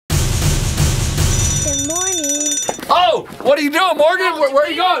Whoa! What are you doing, Morgan? Where are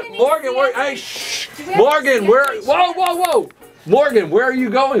you going? Morgan, where? Hey, shh. Morgan, where? Whoa! Morgan, where are you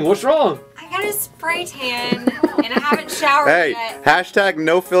going? What's wrong? I got a spray tan and I haven't showered yet. Hashtag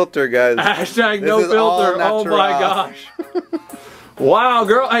no filter, guys. Hashtag no filter. Oh my gosh. Wow,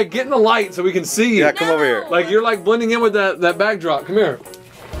 girl. Hey, get in the light so we can see you. Yeah, come over here. Like you're like blending in with that backdrop. Come here.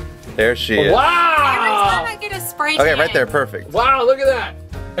 There she is. Wow. Every time I get a spray tan. Okay, right there, perfect. Wow, look at that.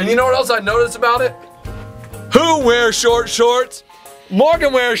 And you know what else I noticed about it? Who wears short shorts?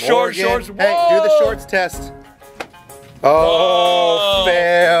 Morgan wears short shorts. Whoa. Hey, do the shorts test. Oh,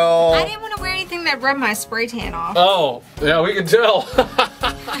 fail. I didn't want to wear anything that rubbed my spray tan off. Oh, yeah, we can tell.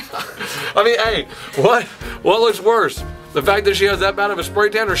 I mean, hey, what looks worse? The fact that she has that bad of a spray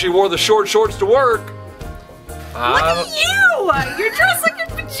tan, or she wore the short shorts to work? Look at you! You're dressed like in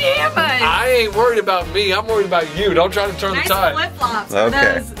pajamas. I ain't worried about me. I'm worried about you. Don't try to turn the tide. Nice flip-flops.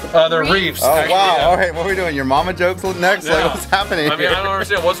 Okay. They're reefs. Oh, wow. Yeah. All right, what are we doing? Your mama jokes next? Yeah. Like, what's happening I mean, I don't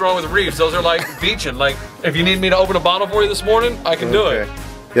understand. What's wrong with reefs? Those are like beaching. Like, if you need me to open a bottle for you this morning, I can do it.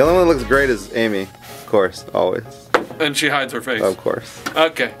 The only one that looks great is Amy. Of course, always. And she hides her face. Of course.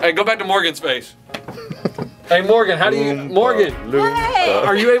 Okay. Hey, go back to Morgan's face. Hey, Morgan, how do you... Morgan,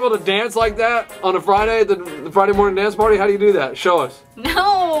 are you able to dance like that on a Friday, the Friday morning dance party? How do you do that? Show us.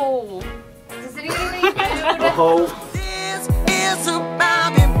 No. Does anybody do? Oh